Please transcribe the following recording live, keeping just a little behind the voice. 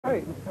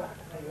Right.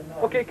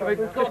 Okay, can we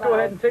just go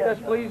ahead and take this,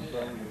 please?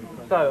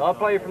 So, I'll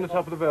play from the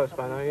top of the verse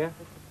by now, yeah?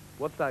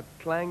 What's that?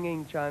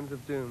 Clanging chimes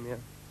of doom, yeah?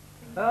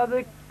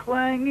 The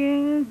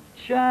clanging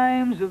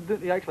chimes of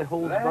doom. He actually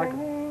holds back.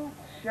 Clanging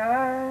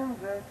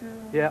chimes of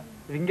doom. Yeah,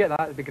 if you can get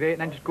that, it'd be great.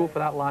 And then just go for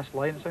that last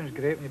line. It sounds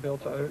great when you build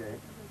it out. Okay.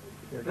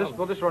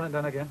 We'll just run it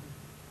down again.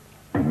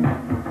 But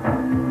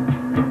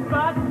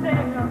say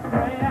a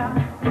prayer.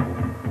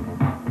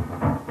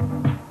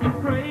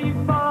 Pray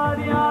for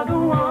the other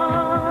one.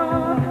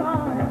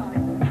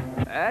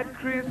 At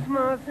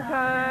Christmas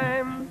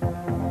time.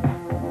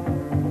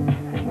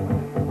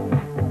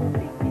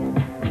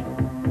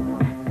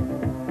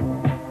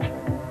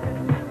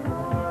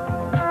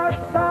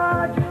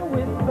 Outside your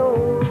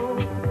window.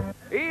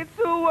 It's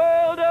a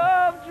world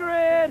of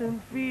dread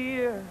and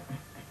fear,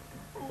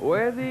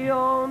 where the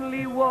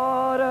only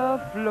water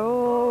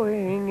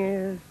flowing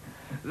is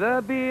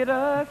the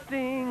bitter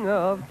sting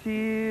of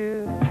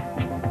tears.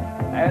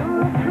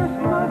 And the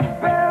Christmas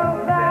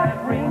bells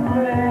that ring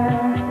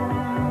there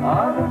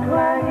are the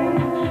clanging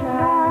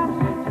chimes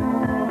of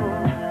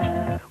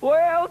doom.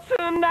 Well,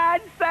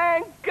 tonight,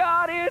 thank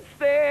God it's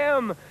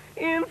them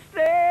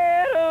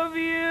instead of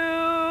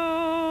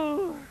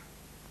you.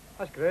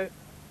 That's great.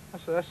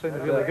 That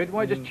sounded really good.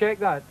 Why don't you just check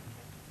that?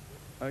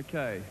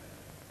 Okay.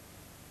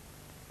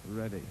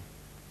 Ready.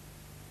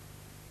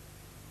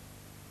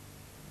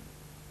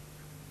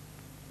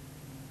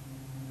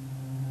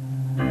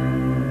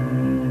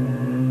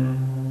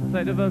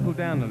 Take the vocal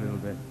down a little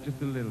bit,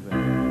 just a little bit.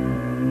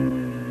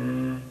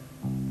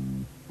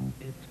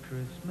 It's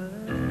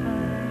Christmas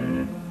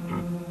time.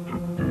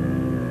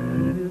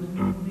 There's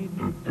no need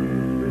to be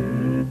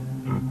afraid.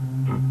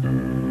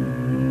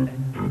 At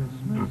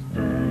Christmas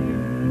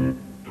time,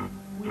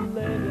 we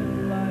let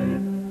in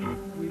light,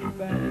 we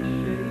banish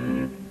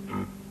shade.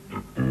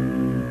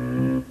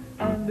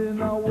 And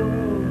in our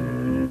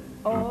world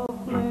of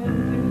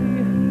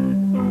plenty,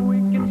 we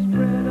can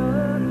spread a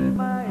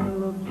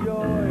smile of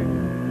joy.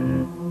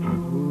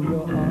 Throw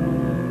your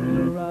arms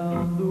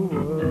around the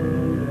world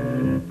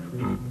at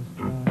Christmas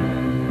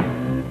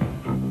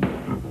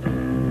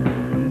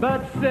time.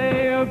 But say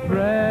a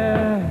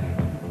prayer,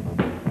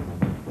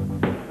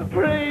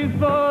 pray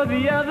for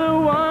the other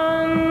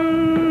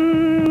ones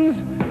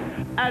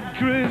at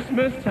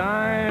Christmas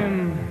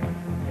time.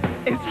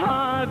 It's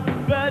hard,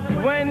 but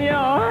when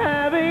you're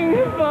having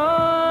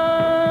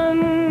fun,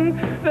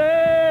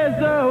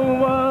 there's a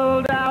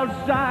world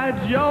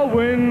outside your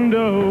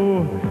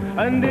window,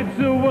 and it's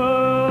a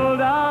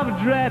world of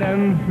dread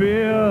and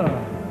fear,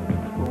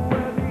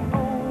 where the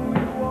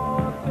only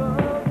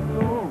water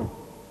flows.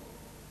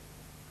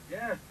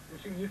 Yeah,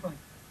 we'll sing you fine.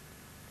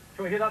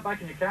 Can we hear that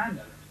back in your cans?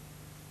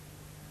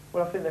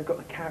 Well, I think they've got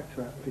the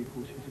character out of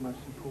people, which is the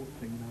most important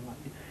thing, you know, like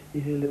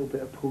you hear a little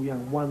bit of Paul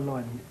Young, one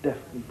line is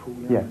definitely Paul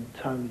Young, and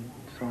Tony,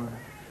 Simon.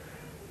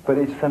 But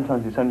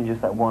sometimes it's only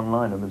just that one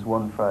line, or there's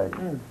one phrase,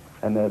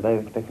 and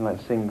they can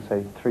like sing,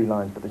 say, 3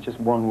 lines, but there's just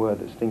one word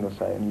that Sting will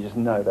say, and you just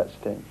know that's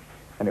Sting,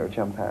 and it will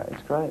jump out.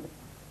 It's great.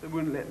 They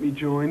wouldn't let me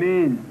join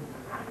in.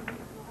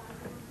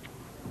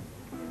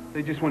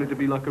 They just wanted to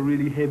be like a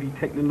really heavy,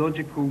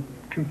 technological,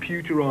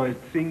 computerized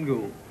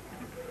single.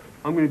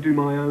 I'm going to do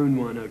my own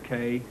one,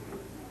 okay?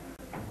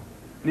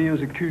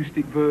 Neil's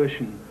acoustic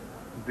version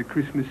of the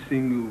Christmas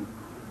single.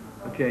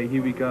 Okay,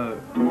 here we go.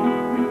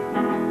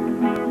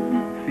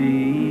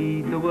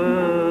 Feed the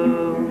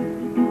world.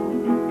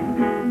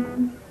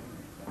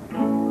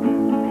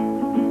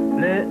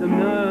 Let them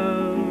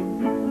know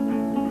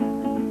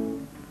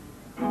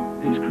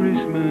it's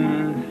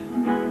Christmas.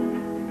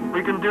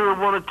 We can do it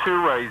one of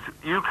 2 ways.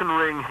 You can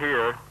ring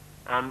here,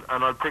 and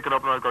I'll pick it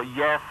up and I'll go,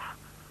 yes,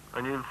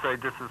 and you'll say,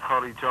 this is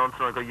Holly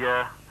Johnson. I'll go,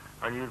 yeah.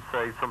 And you'll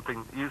say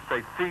something, you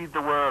say, feed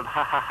the world,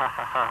 ha ha ha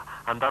ha ha,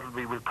 and that'll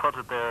be, we'll cut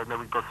it there, and then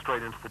we'll go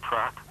straight into the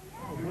track.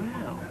 Oh,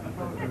 wow.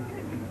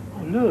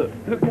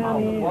 Look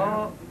down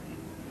here.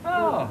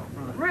 Oh,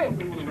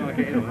 Rick!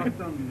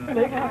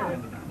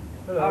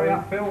 Hurry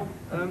up, Phil.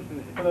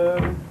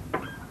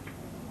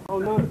 Oh,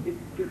 look,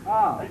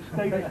 it's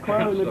status quo,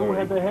 and they've all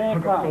had their hair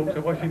cut.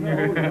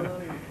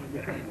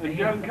 And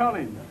Joan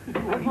Collins.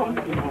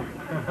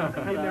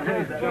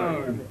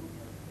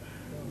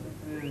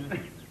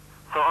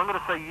 So I'm going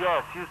to say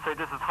yes. You say,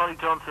 this is Holly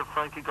Johnson,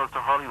 Frankie Goes to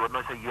Hollywood, and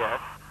I say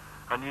yes.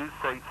 And you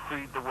say,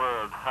 feed the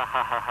world, ha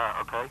ha ha ha,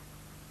 okay?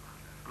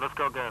 Let's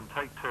go again,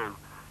 take 2.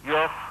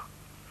 Yes?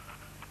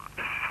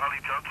 This is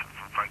Holly Johnson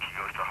from Frankie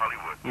Goes to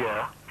Hollywood.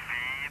 Yeah.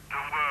 Feed the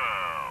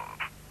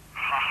world,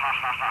 ha ha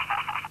ha ha ha.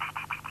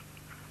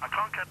 I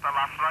can't get the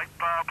last right,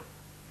 Bob.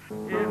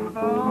 If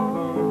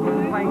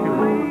only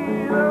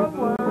the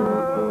world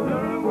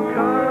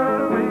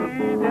could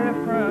be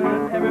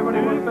different,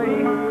 everybody would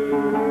be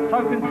so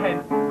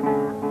content.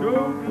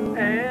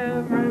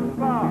 Everybody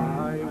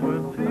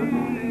would be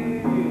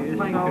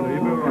so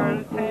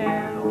content.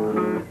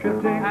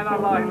 And I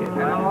like it,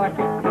 and I like it,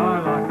 and I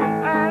like it.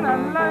 And I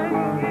like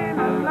it,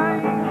 I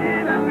like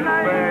it, I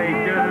like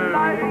it, I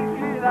like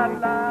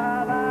it,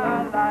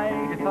 I like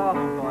it. Guitar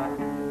supply.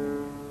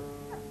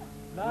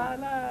 La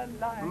la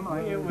la,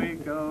 here we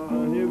go.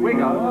 we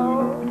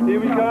go. Here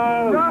we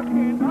go.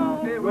 Rocky.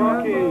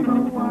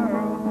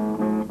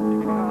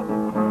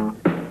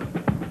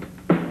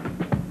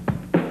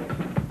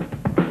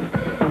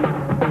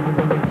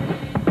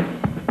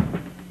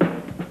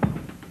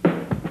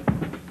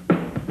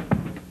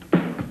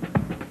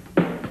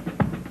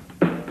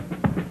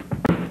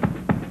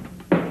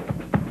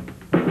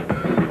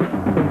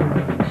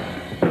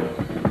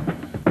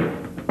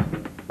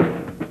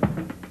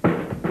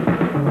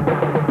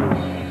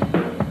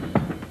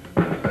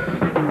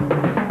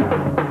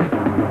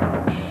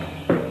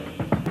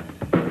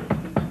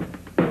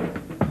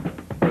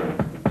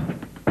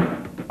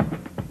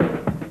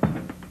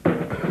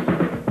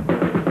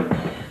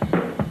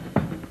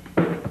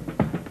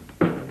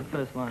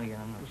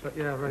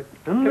 Yeah, right.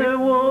 And there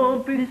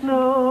won't be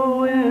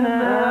snow in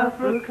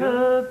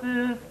Africa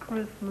this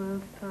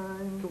Christmas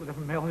time. Totally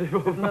different melody.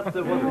 Not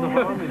the one in the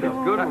army. That's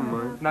a good one,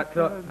 man.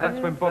 That's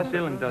when Bob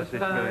Dylan does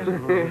this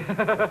version.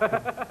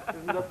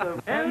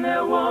 And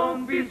there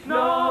won't be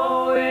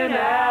snow in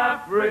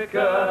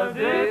Africa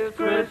this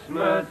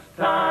Christmas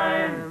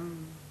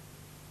time.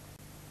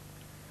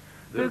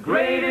 The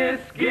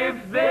greatest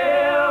gift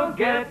they'll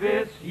get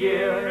this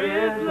year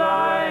is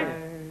life,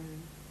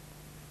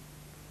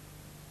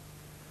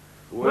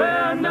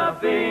 where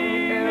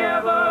nothing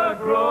ever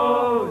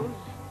grows,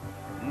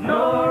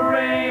 no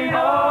rain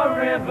or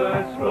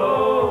rivers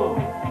flow.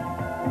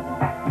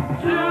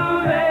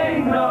 Do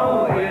they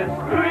know it's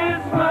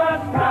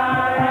Christmas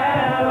time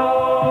at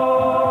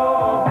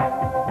all?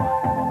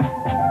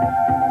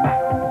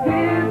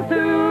 Here's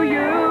to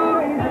you,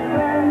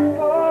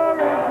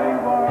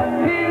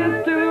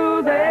 here's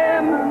to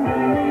them.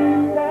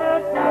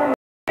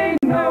 They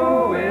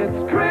know it's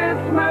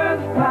Christmas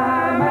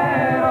time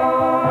at all.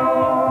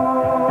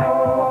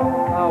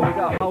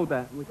 Hold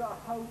that. We gotta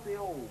hold the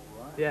all,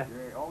 right? Yeah.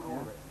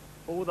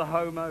 All the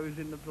homos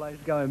in the place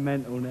going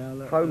mental now.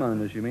 Look.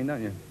 Homeowners, you mean,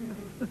 don't you?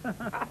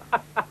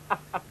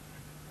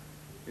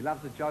 He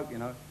loves a joke, you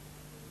know.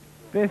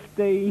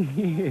 15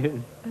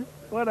 years.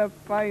 What a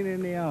pain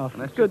in the arse.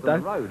 And that's good just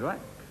on though. the road, right?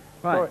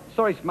 Right.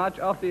 Sorry, Smudge,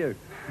 after you.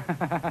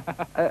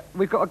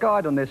 We've got a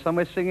guide on this, and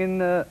we're singing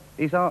the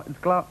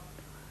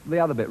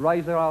other bit,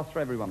 Raise Their Arse for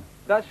Everyone.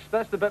 That's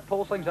the bit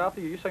Paul sings after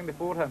you. You sing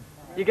before him.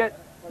 You get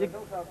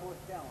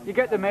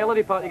the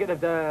melody part. You get the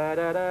da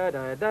da da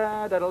da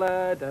da da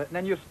da da, and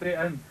then you're straight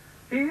in.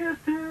 Here's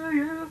to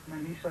you, and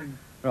then he sings.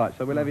 Right,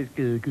 so we'll have his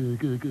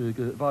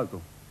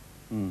vocal.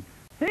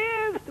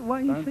 Here's the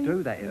way you Don't sing.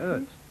 do that, it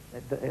hurts.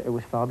 It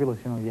was fabulous,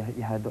 you know.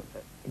 You had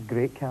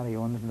great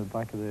carry-ons in the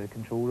back of the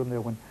control room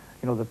there when,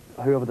 you know,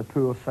 whoever the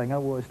poor singer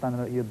was standing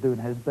out here doing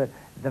his bit,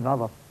 there were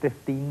another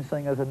 15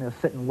 singers in there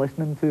sitting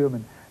listening to him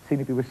and seeing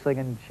if he was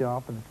singing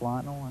sharp and flat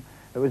and all that.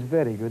 It was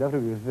very good.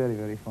 Everybody was very,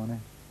 very funny.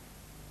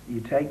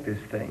 You take this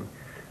thing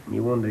and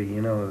you wonder,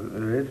 you know,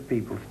 there is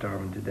people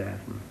starving to death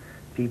and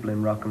people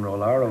in rock and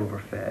roll are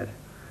overfed,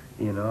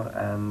 you know,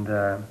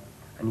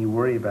 and you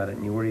worry about it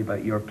and you worry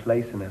about your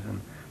place in it.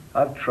 And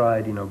I've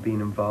tried, you know,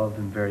 being involved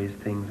in various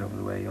things over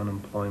the way,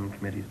 unemployment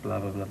committees, blah,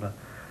 blah, blah, blah.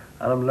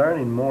 And I'm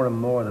learning more and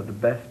more that the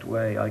best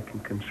way I can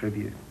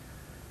contribute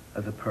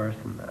as a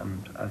person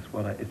and as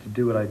is to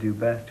do what I do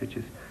best, which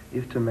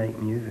is to make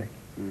music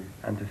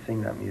and to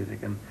sing that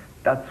music. And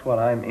that's what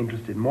I'm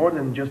interested in, more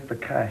than just the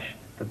cash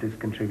that this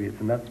contributes,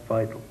 and that's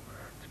vital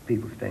to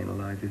people staying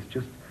alive. It's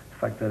just the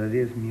fact that it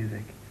is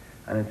music,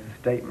 and it's a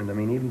statement. I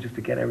mean, even just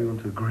to get everyone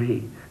to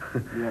agree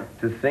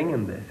to sing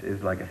in this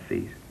is like a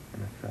feat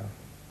in itself.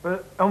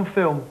 But on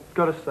film,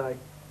 gotta say,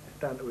 it's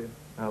down to him.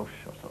 Oh,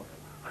 shut up.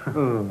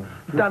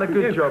 Done a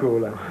good job.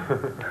 No.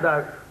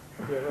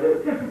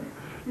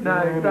 No,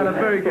 he's done a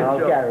very good job.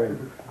 Gary.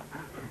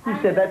 You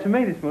said that to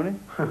me this morning.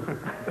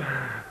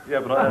 Yeah,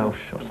 but I... Oh,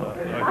 shut up.